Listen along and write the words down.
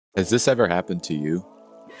Has this ever happened to you?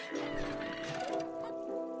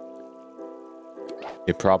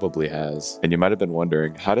 It probably has. And you might have been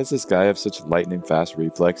wondering, how does this guy have such lightning fast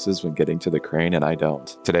reflexes when getting to the crane and I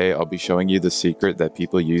don't? Today, I'll be showing you the secret that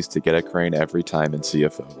people use to get a crane every time in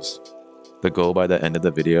CFOs. The goal by the end of the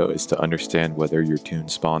video is to understand whether your tune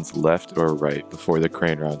spawns left or right before the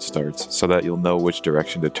crane round starts, so that you'll know which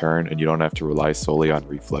direction to turn and you don't have to rely solely on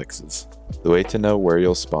reflexes. The way to know where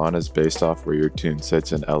you'll spawn is based off where your tune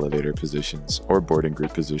sits in elevator positions, or boarding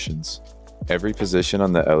group positions. Every position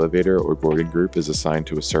on the elevator or boarding group is assigned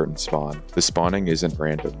to a certain spawn. The spawning isn't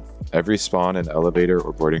random. Every spawn and elevator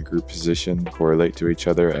or boarding group position correlate to each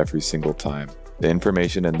other every single time. The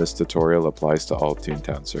information in this tutorial applies to all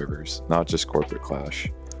Toontown servers, not just Corporate Clash.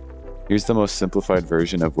 Here's the most simplified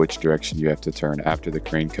version of which direction you have to turn after the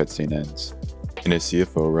crane cutscene ends. In a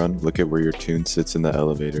CFO run, look at where your tune sits in the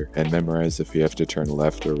elevator and memorize if you have to turn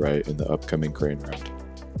left or right in the upcoming crane round.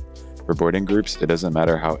 For boarding groups, it doesn't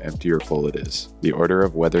matter how empty or full it is. The order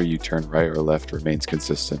of whether you turn right or left remains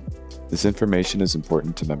consistent. This information is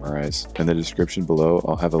important to memorize. In the description below,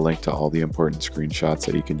 I'll have a link to all the important screenshots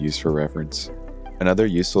that you can use for reference. Another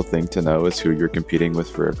useful thing to know is who you're competing with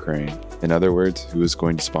for a crane. In other words, who is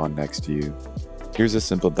going to spawn next to you. Here's a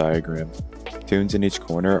simple diagram. Tunes in each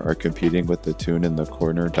corner are competing with the tune in the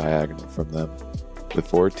corner diagonal from them. The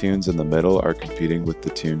 4 tunes in the middle are competing with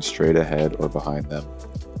the tune straight ahead or behind them.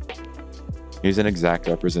 Here's an exact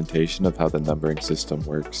representation of how the numbering system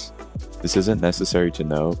works. This isn't necessary to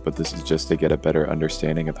know, but this is just to get a better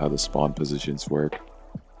understanding of how the spawn positions work.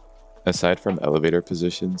 Aside from elevator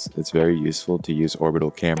positions, it's very useful to use orbital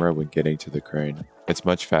camera when getting to the crane. It's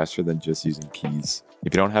much faster than just using keys.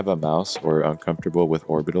 If you don't have a mouse or are uncomfortable with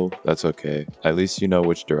orbital, that's okay. At least you know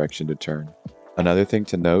which direction to turn. Another thing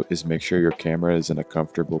to note is make sure your camera is in a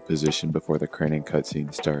comfortable position before the craning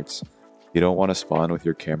cutscene starts. You don't want to spawn with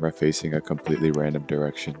your camera facing a completely random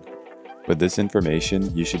direction. With this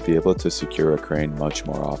information, you should be able to secure a crane much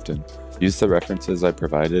more often. Use the references I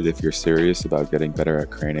provided if you're serious about getting better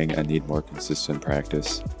at craning and need more consistent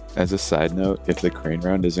practice. As a side note, if the crane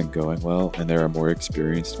round isn't going well and there are more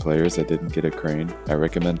experienced players that didn't get a crane, I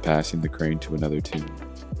recommend passing the crane to another team.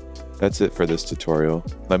 That's it for this tutorial.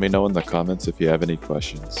 Let me know in the comments if you have any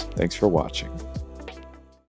questions. Thanks for watching.